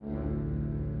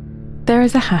There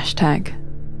is a hashtag,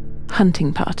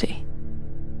 hunting party.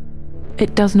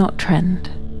 It does not trend.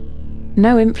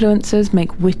 No influencers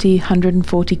make witty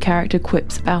 140-character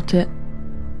quips about it.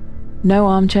 No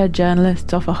armchair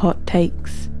journalists offer hot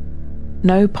takes.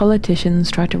 No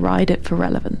politicians try to ride it for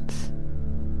relevance.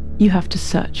 You have to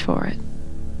search for it.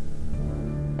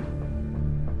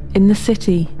 In the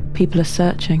city, people are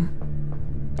searching.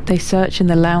 They search in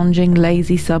the lounging,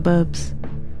 lazy suburbs.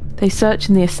 They search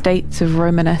in the estates of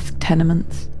Romanesque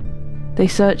tenements. They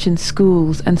search in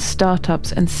schools and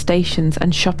startups and stations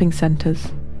and shopping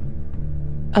centres.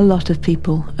 A lot of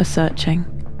people are searching.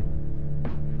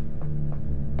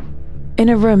 In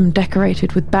a room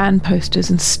decorated with band posters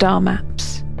and star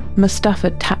maps,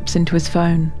 Mustafa taps into his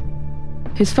phone.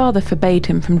 His father forbade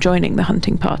him from joining the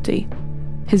hunting party.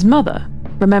 His mother,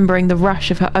 remembering the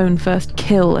rush of her own first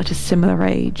kill at a similar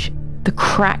age, the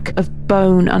crack of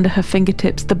bone under her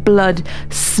fingertips, the blood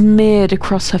smeared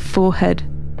across her forehead.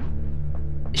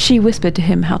 She whispered to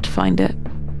him how to find it.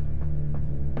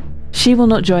 She will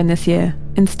not join this year,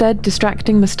 instead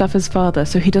distracting Mustafa's father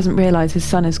so he doesn't realise his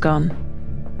son is gone.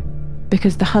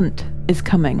 Because the hunt is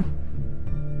coming.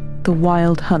 The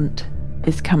wild hunt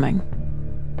is coming.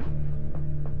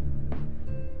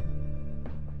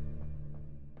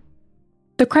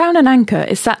 The Crown and Anchor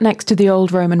is sat next to the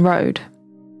old Roman road.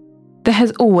 There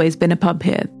has always been a pub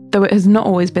here, though it has not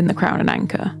always been the Crown and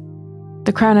Anchor.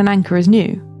 The Crown and Anchor is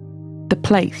new. The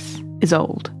place is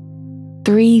old.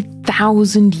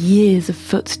 3,000 years of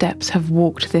footsteps have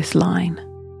walked this line.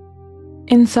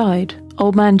 Inside,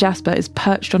 Old Man Jasper is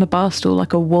perched on a bar stool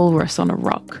like a walrus on a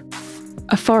rock.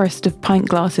 A forest of pint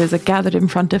glasses are gathered in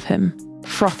front of him,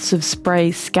 froths of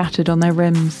spray scattered on their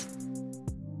rims.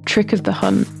 Trick of the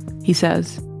hunt, he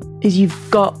says, is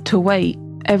you've got to wait.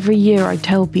 Every year I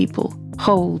tell people,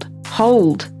 hold,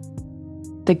 hold.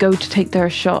 They go to take their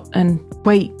shot and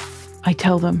wait, I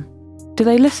tell them. Do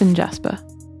they listen, Jasper?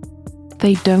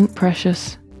 They don't,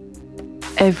 Precious.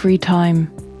 Every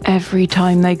time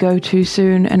they go too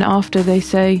soon, and after they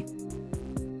say,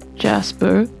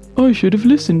 Jasper, I should have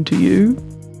listened to you.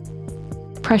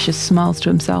 Precious smiles to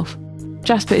himself.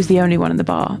 Jasper is the only one in the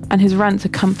bar, and his rants are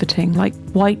comforting, like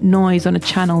white noise on a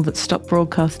channel that stopped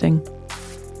broadcasting.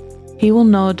 He will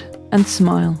nod and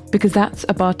smile, because that's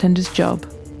a bartender's job.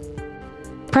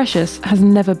 Precious has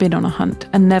never been on a hunt,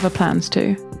 and never plans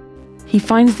to. He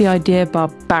finds the idea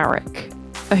barbaric,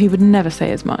 though he would never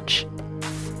say as much.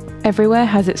 Everywhere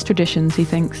has its traditions, he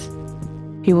thinks.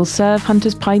 He will serve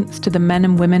hunter's pints to the men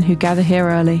and women who gather here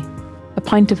early. A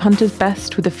pint of hunter's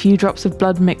best with a few drops of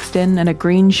blood mixed in and a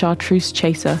green chartreuse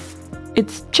chaser.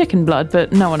 It's chicken blood,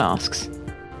 but no one asks.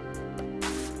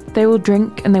 They will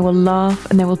drink and they will laugh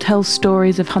and they will tell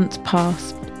stories of hunts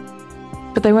past.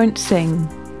 But they won't sing,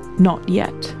 not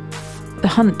yet. The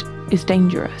hunt is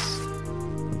dangerous.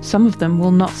 Some of them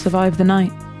will not survive the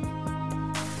night.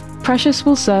 Precious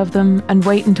will serve them and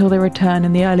wait until they return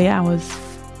in the early hours.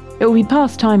 It will be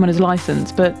past time on his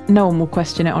license, but no one will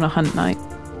question it on a hunt night.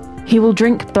 He will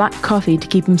drink black coffee to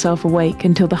keep himself awake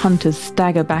until the hunters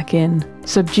stagger back in,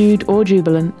 subdued or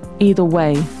jubilant, either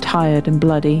way, tired and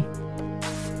bloody.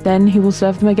 Then he will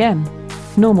serve them again.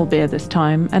 Normal beer this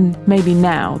time, and maybe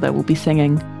now there will be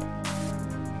singing.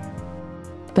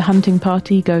 The hunting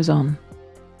party goes on.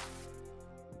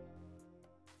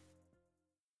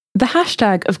 The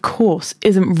hashtag, of course,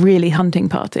 isn't really hunting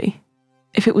party.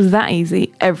 If it was that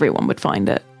easy, everyone would find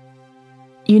it.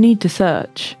 You need to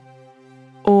search.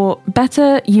 Or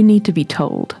better, you need to be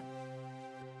told.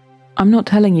 I'm not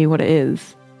telling you what it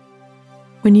is.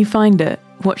 When you find it,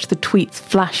 watch the tweets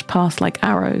flash past like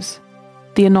arrows.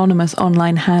 The anonymous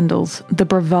online handles, the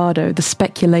bravado, the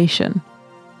speculation.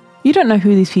 You don't know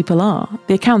who these people are.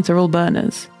 The accounts are all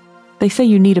burners. They say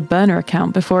you need a burner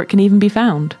account before it can even be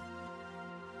found.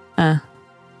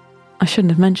 I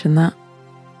shouldn't have mentioned that.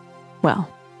 Well,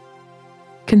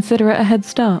 consider it a head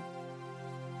start.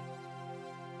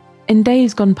 In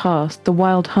days gone past, the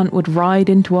wild hunt would ride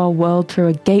into our world through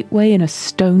a gateway in a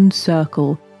stone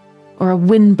circle, or a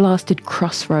wind-blasted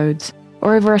crossroads,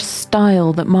 or over a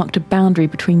stile that marked a boundary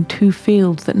between two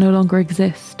fields that no longer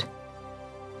exist.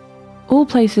 All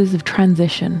places of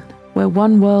transition, where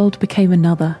one world became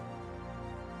another.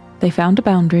 They found a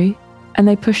boundary, and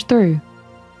they pushed through,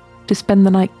 to spend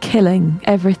the night killing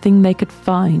everything they could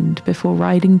find before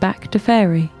riding back to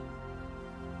Fairy.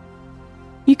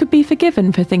 You could be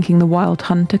forgiven for thinking the wild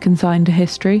hunter consigned to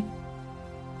history.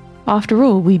 After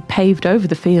all, we paved over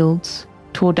the fields,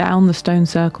 tore down the stone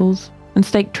circles, and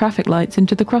staked traffic lights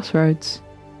into the crossroads.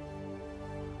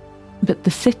 But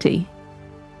the city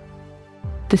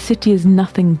is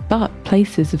nothing but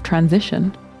places of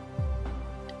transition.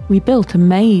 We built a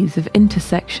maze of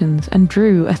intersections and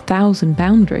drew 1,000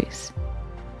 boundaries.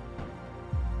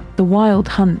 The wild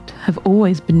hunt have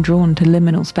always been drawn to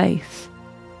liminal space.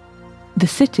 The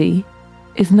city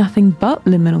is nothing but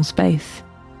liminal space.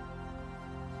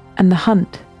 And the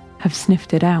hunt have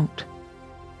sniffed it out.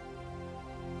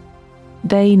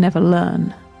 They never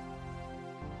learn.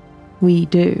 We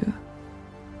do.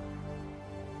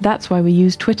 That's why we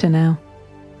use Twitter now.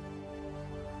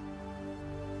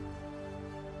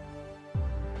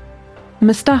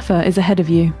 Mustafa is ahead of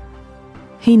you.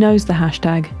 He knows the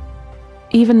hashtag.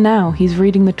 Even now, he's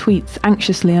reading the tweets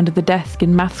anxiously under the desk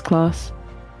in maths class.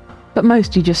 But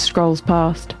most he just scrolls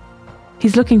past.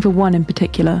 He's looking for one in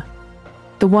particular.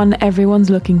 The one everyone's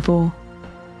looking for.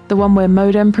 The one where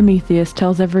Modem Prometheus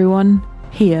tells everyone,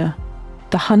 here.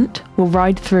 The hunt will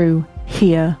ride through,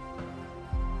 here.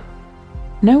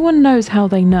 No one knows how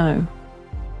they know,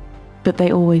 but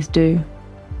they always do.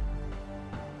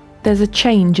 There's a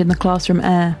change in the classroom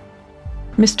air.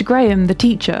 Mr. Graham, the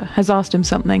teacher, has asked him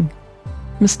something.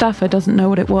 Mustafa doesn't know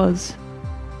what it was.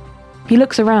 He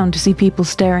looks around to see people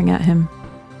staring at him.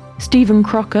 Stephen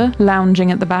Crocker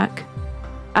lounging at the back.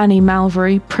 Annie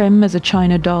Malvery prim as a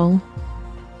china doll.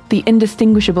 The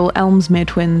indistinguishable Elmsmere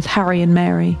twins, Harry and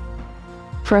Mary.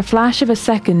 For a flash of a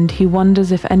second, he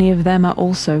wonders if any of them are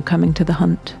also coming to the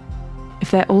hunt.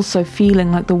 If they're also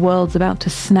feeling like the world's about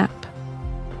to snap.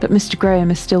 But Mr.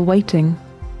 Graham is still waiting,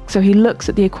 so he looks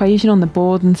at the equation on the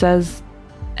board and says,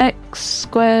 x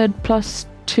squared plus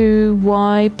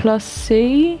 2y plus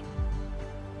c?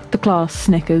 The class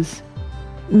snickers.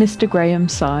 Mr. Graham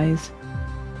sighs.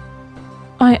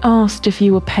 I asked if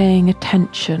you were paying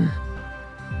attention.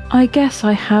 I guess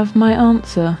I have my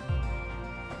answer.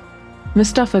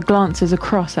 Mustafa glances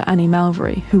across at Annie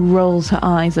Malvery, who rolls her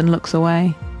eyes and looks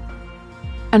away.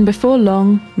 And before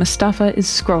long, Mustafa is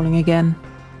scrolling again.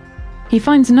 He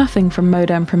finds nothing from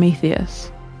Modem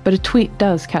Prometheus, but a tweet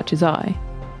does catch his eye.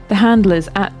 The handle is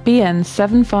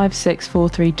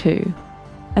 @BN756432,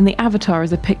 and the avatar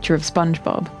is a picture of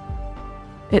SpongeBob.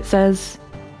 It says,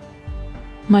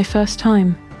 my first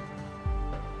time.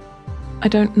 I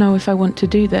don't know if I want to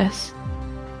do this.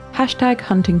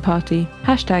 #hunting party.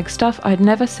 #stuff I'd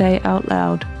never say out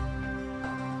loud.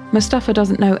 Mustafa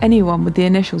doesn't know anyone with the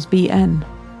initials BN.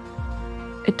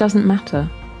 It doesn't matter.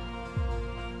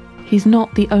 He's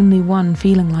not the only one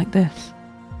feeling like this.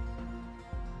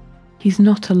 He's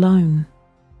not alone.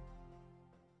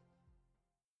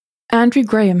 Andrew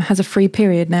Graham has a free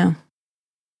period now.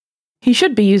 He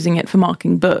should be using it for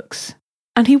marking books.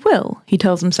 And he will, he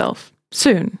tells himself,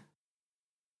 soon.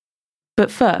 But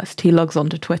first he logs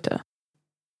onto Twitter.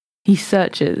 He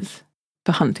searches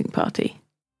for hunting party.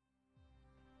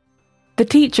 The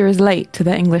teacher is late to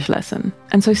their English lesson,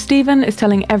 and so Stephen is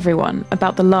telling everyone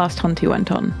about the last hunt he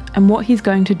went on and what he's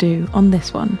going to do on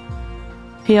this one.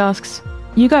 He asks,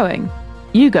 You going?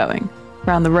 You going?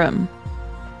 Round the room.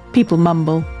 People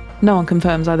mumble. No one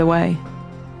confirms either way.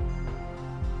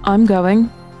 I'm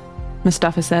going,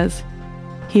 Mustafa says.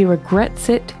 He regrets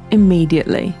it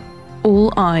immediately.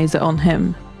 All eyes are on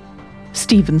him.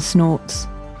 Stephen snorts.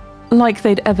 Like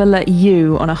they'd ever let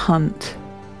you on a hunt.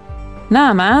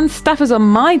 Nah, man, Staffer's on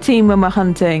my team when we're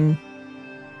hunting.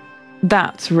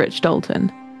 That's Rich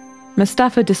Dalton.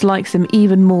 Mustafa dislikes him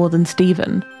even more than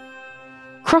Stephen.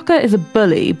 Crocker is a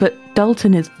bully, but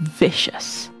Dalton is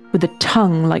vicious, with a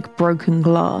tongue like broken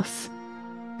glass.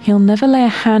 He'll never lay a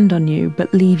hand on you,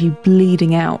 but leave you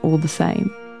bleeding out all the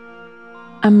same.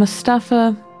 And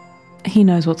Mustafa, he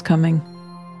knows what's coming.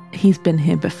 He's been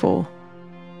here before.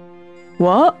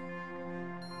 What?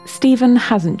 Stephen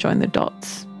hasn't joined the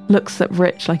dots. Looks at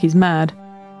Rich like he's mad.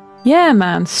 Yeah,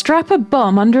 man, strap a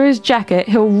bomb under his jacket,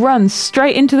 he'll run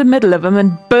straight into the middle of them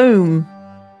and boom!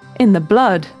 In the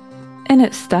blood. In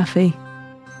it, Staffy.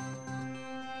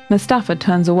 Mustafa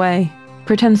turns away,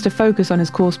 pretends to focus on his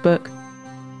coursebook.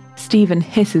 Stephen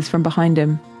hisses from behind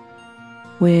him.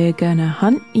 We're gonna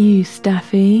hunt you,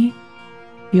 Staffy.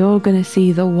 You're gonna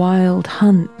see the wild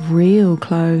hunt real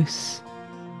close.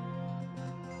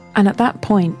 And at that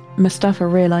point, Mustafa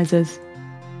realises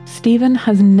Stephen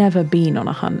has never been on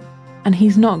a hunt, and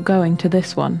he's not going to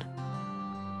this one.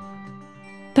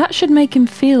 That should make him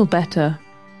feel better,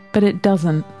 but it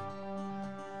doesn't.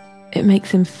 It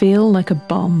makes him feel like a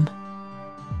bomb.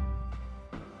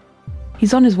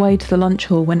 He's on his way to the lunch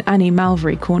hall when Annie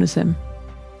Malvery corners him.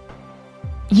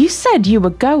 You said you were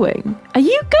going. Are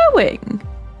you going?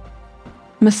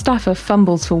 Mustafa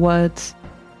fumbles for words.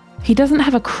 He doesn't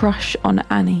have a crush on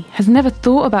Annie, has never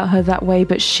thought about her that way,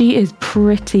 but she is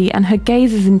pretty and her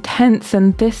gaze is intense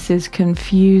and this is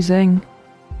confusing.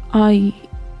 I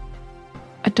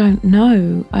don't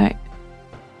know.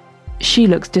 She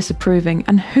looks disapproving,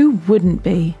 and who wouldn't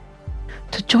be?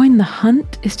 To join the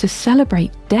hunt is to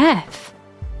celebrate death.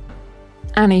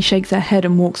 Annie shakes her head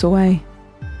and walks away.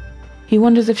 He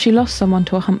wonders if she lost someone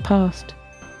to a hunt past.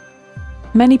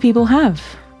 Many people have,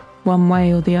 one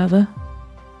way or the other.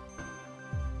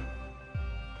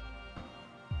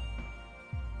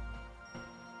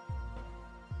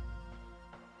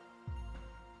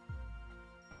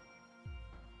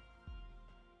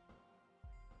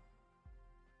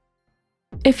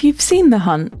 If you've seen The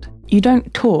Hunt, you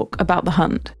don't talk about the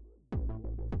hunt.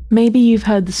 Maybe you've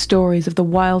heard the stories of the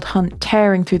wild hunt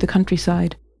tearing through the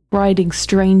countryside, riding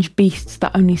strange beasts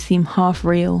that only seem half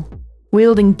real,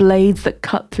 wielding blades that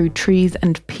cut through trees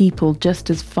and people just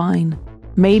as fine.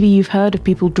 Maybe you've heard of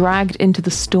people dragged into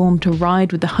the storm to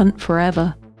ride with the hunt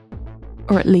forever,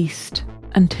 or at least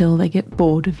until they get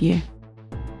bored of you.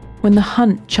 When the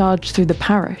hunt charged through the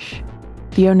parish,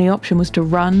 the only option was to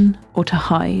run or to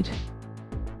hide.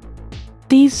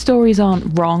 These stories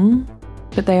aren't wrong,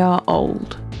 but they are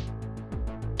old.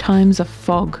 Time's a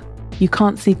fog. You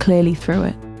can't see clearly through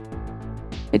it.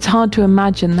 It's hard to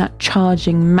imagine that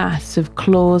charging mass of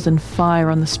claws and fire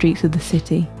on the streets of the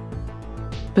city.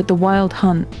 But the wild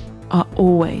hunt are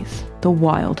always the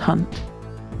wild hunt.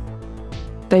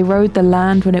 They rode the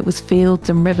land when it was fields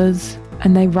and rivers,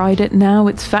 and they ride it now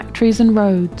it's factories and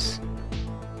roads.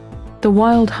 The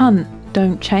wild hunt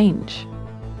don't change.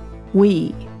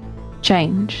 We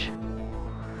change.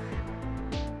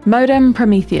 Modem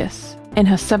Prometheus, in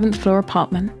her 7th floor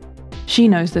apartment. She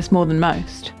knows this more than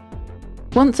most.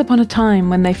 Once upon a time,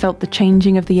 when they felt the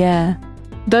changing of the air,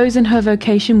 those in her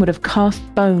vocation would have cast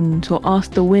bones or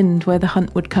asked the wind where the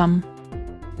hunt would come.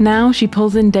 Now she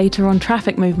pulls in data on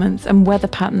traffic movements and weather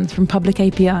patterns from public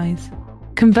APIs,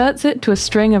 converts it to a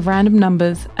string of random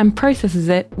numbers, and processes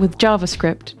it with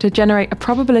JavaScript to generate a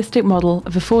probabilistic model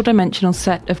of a 4-dimensional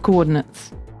set of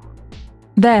coordinates.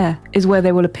 There is where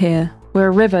they will appear, where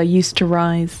a river used to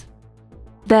rise.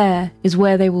 There is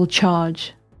where they will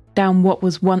charge, down what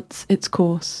was once its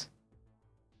course.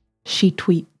 She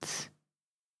tweets.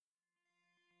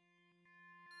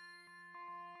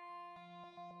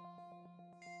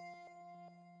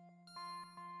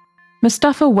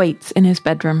 Mustafa waits in his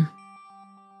bedroom.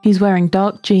 He's wearing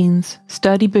dark jeans,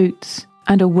 sturdy boots,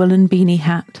 and a woolen beanie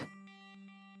hat.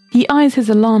 He eyes his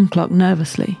alarm clock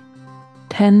nervously.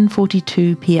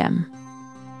 10:42 p.m.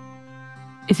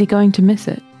 Is he going to miss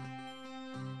it?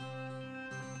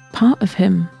 Part of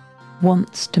him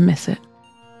wants to miss it.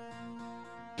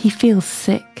 He feels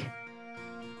sick,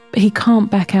 but he can't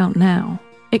back out now.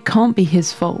 It can't be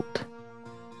his fault.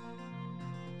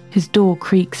 His door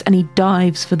creaks and he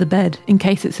dives for the bed in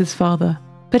case it's his father,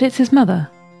 but it's his mother.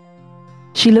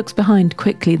 She looks behind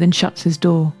quickly, then shuts his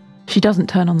door. She doesn't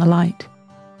turn on the light.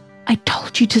 "I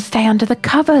told you to stay under the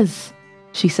covers,"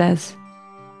 she says.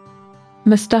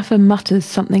 Mustafa mutters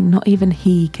something not even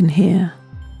he can hear.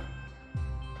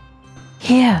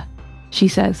 "Here," she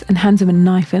says, and hands him a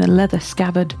knife in a leather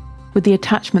scabbard with the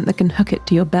attachment that can hook it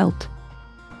to your belt.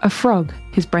 A frog,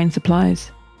 his brain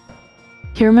supplies.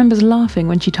 He remembers laughing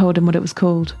when she told him what it was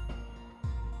called.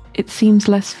 It seems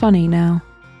less funny now.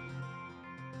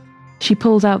 She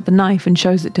pulls out the knife and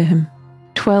shows it to him.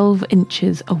 12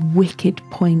 inches, a wicked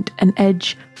point, an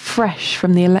edge fresh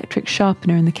from the electric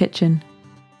sharpener in the kitchen.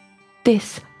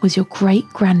 "This was your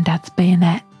great-granddad's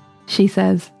bayonet," she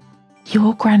says.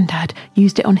 "Your granddad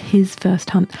used it on his first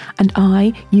hunt, and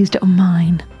I used it on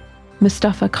mine."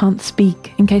 Mustafa can't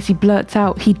speak in case he blurts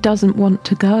out he doesn't want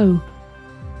to go.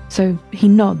 So he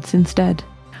nods instead.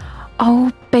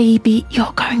 "Oh, baby,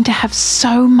 you're going to have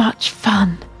so much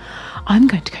fun. I'm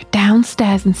going to go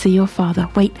downstairs and see your father.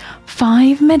 Wait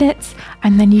 5 minutes,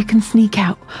 and then you can sneak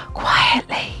out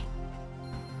quietly."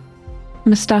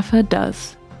 Mustafa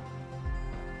does.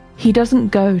 He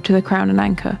doesn't go to the Crown and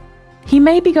Anchor. He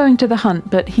may be going to the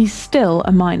hunt, but he's still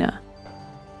a minor.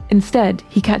 Instead,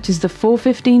 he catches the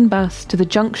 4:15 bus to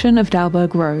the junction of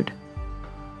Dalberg Road.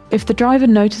 If the driver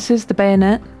notices the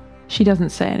bayonet, she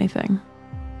doesn't say anything.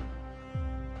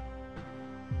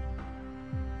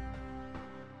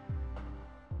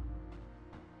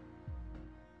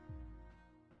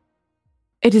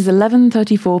 It is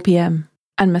 11:34 p.m,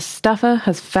 and Mustafa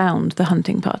has found the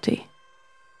hunting party.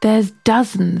 There's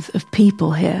dozens of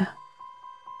people here.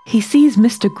 He sees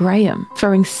Mr. Graham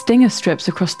throwing stinger strips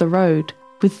across the road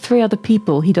with 3 other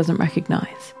people he doesn't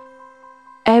recognise.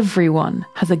 Everyone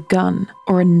has a gun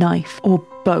or a knife or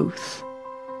both.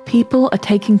 People are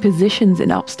taking positions in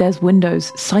upstairs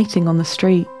windows, sighting on the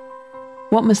street.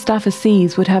 What Mustafa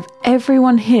sees would have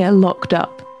everyone here locked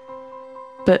up.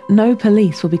 But no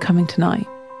police will be coming tonight.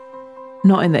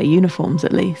 Not in their uniforms,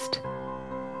 at least.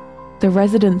 The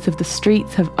residents of the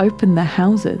streets have opened their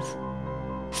houses.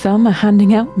 Some are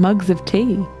handing out mugs of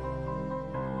tea.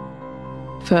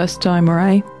 First timer,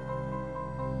 eh?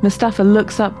 Mustafa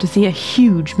looks up to see a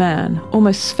huge man,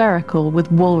 almost spherical,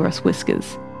 with walrus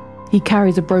whiskers. He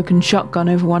carries a broken shotgun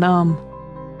over one arm.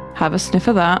 Have a sniff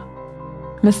of that.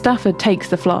 Mustafa takes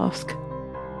the flask.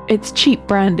 It's cheap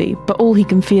brandy, but all he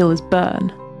can feel is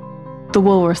burn. The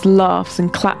walrus laughs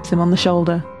and claps him on the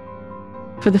shoulder.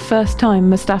 For the first time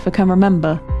Mustafa can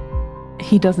remember,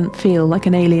 he doesn't feel like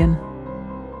an alien.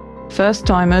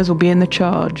 First-timers will be in the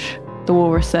charge, the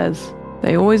walrus says.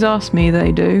 They always ask me,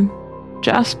 they do.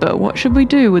 Jasper, what should we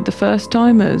do with the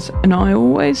first-timers? And I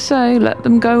always say, let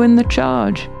them go in the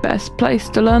charge. Best place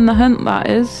to learn the hunt, that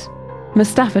is.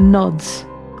 Mustafa nods,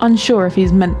 unsure if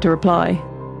he's meant to reply.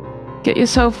 Get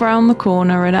yourself round the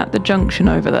corner and at the junction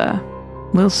over there.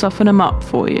 We'll soften them up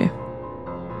for you.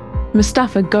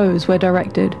 Mustafa goes where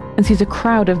directed and sees a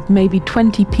crowd of maybe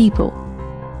 20 people.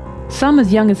 Some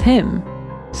as young as him,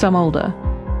 some older.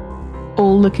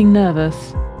 All looking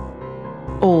nervous.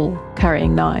 All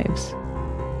carrying knives.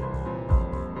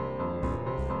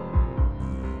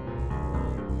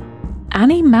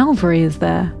 Annie Malvery is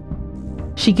there.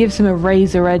 She gives him a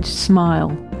razor-edged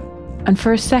smile. And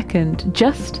for a second,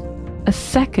 just a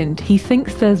second, he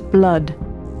thinks there's blood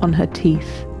on her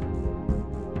teeth.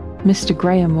 Mr.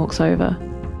 Graham walks over.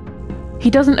 He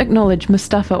doesn't acknowledge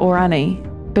Mustafa or Annie,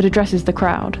 but addresses the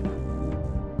crowd.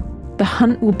 The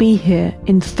hunt will be here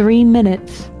in 3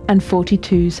 minutes and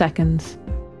 42 seconds.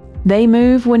 They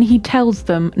move when he tells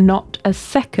them, not a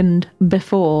second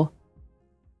before.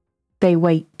 They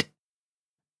wait.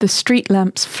 The street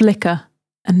lamps flicker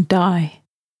and die.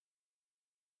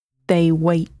 They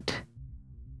wait.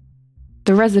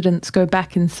 The residents go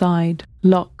back inside,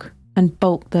 lock and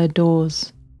bolt their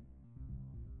doors.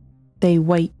 They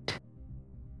wait.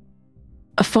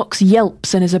 A fox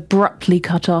yelps and is abruptly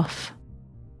cut off.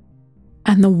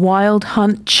 And the wild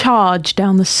hunt charge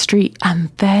down the street, and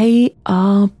they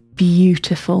are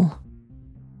beautiful.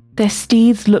 Their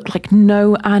steeds look like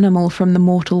no animal from the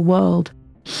mortal world.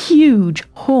 Huge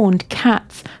horned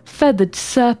cats, feathered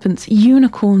serpents,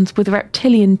 unicorns with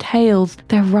reptilian tails.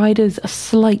 Their riders are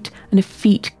slight and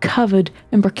effete, covered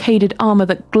in brocaded armour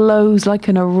that glows like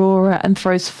an aurora and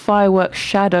throws firework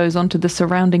shadows onto the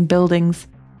surrounding buildings.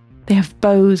 They have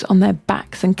bows on their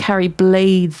backs and carry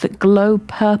blades that glow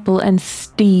purple and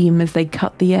steam as they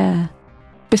cut the air.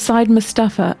 Beside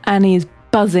Mustafa, Annie is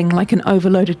buzzing like an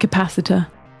overloaded capacitor.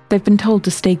 They've been told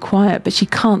to stay quiet, but she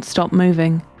can't stop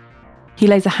moving. He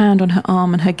lays a hand on her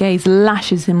arm and her gaze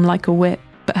lashes him like a whip,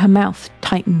 but her mouth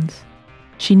tightens.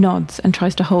 She nods and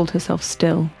tries to hold herself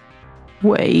still.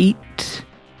 Wait.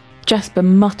 Jasper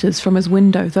mutters from his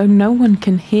window, though no one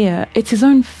can hear. It's his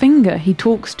own finger he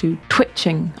talks to,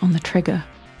 twitching on the trigger.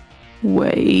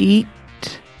 Wait.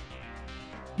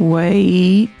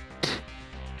 Wait.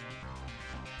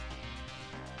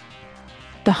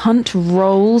 The hunt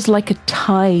rolls like a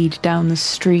tide down the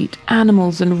street,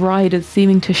 animals and riders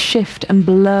seeming to shift and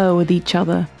blur with each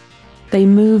other. They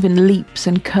move in leaps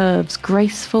and curves,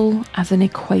 graceful as an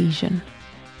equation.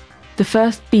 The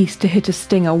first beast to hit a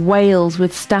stinger wails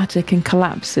with static and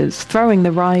collapses, throwing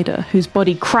the rider, whose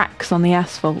body cracks on the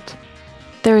asphalt.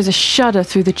 There is a shudder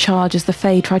through the charge as the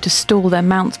Fae try to stall their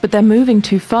mounts, but they're moving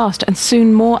too fast, and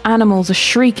soon more animals are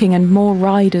shrieking and more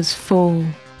riders fall.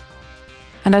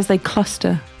 And as they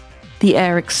cluster, the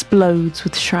air explodes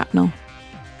with shrapnel.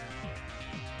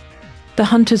 The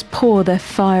hunters pour their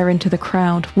fire into the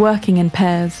crowd, working in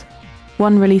pairs.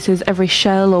 One releases every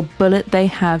shell or bullet they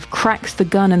have, cracks the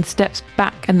gun and steps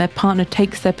back, and their partner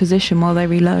takes their position while they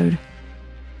reload.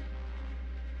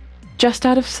 Just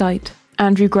out of sight,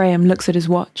 Andrew Graham looks at his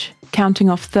watch,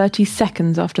 counting off 30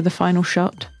 seconds after the final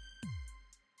shot.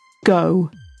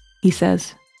 Go, he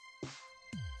says.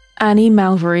 Annie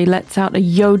Malvery lets out a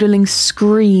yodeling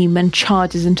scream and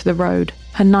charges into the road,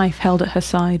 her knife held at her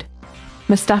side.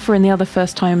 Mustafa and the other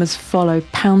first-timers follow,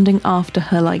 pounding after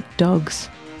her like dogs.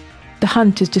 The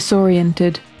hunt is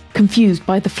disoriented, confused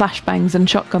by the flashbangs and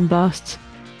shotgun blasts.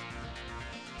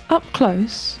 Up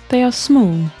close, they are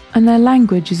small, and their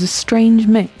language is a strange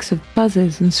mix of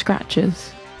buzzes and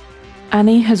scratches.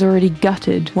 Annie has already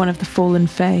gutted one of the fallen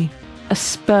Fae, a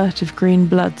spurt of green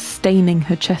blood staining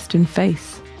her chest and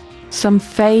face. Some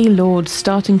Fae lord,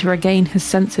 starting to regain his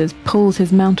senses, pulls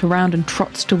his mount around and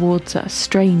trots towards her, a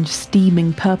strange,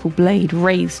 steaming purple blade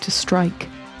raised to strike.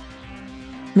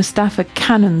 Mustafa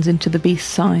cannons into the beast's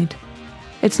side.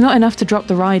 It's not enough to drop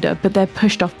the rider, but they're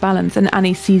pushed off balance and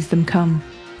Annie sees them come.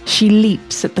 She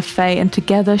leaps at the Fae, and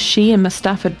together she and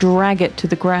Mustafa drag it to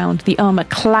the ground, the armour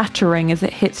clattering as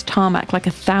it hits tarmac like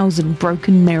 1,000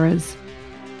 broken mirrors.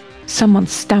 Someone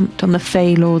stamped on the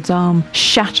Fae Lord's arm,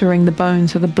 shattering the bone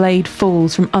so the blade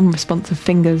falls from unresponsive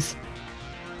fingers.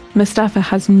 Mustafa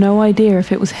has no idea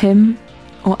if it was him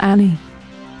or Annie.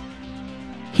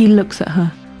 He looks at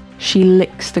her. She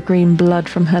licks the green blood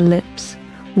from her lips,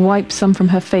 wipes some from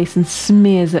her face and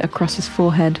smears it across his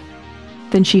forehead.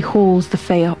 Then she hauls the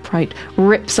Fae upright,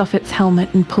 rips off its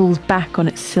helmet and pulls back on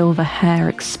its silver hair,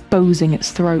 exposing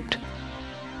its throat.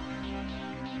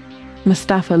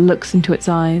 Mustafa looks into its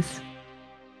eyes.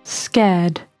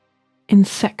 Scared,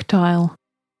 insectile,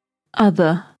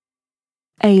 other,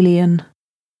 alien.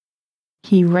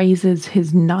 He raises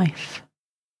his knife.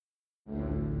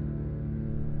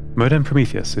 Modem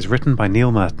Prometheus is written by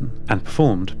Neil Merton and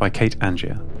performed by Kate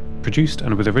Angier. Produced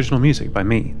and with original music by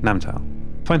me, Namtal.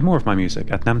 Find more of my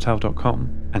music at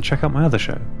namtal.com and check out my other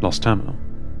show, Lost Terminal.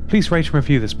 Please rate and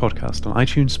review this podcast on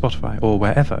iTunes, Spotify, or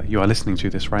wherever you are listening to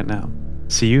this right now.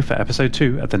 See you for episode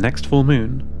 2 at the next full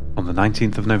moon on the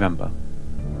 19th of November.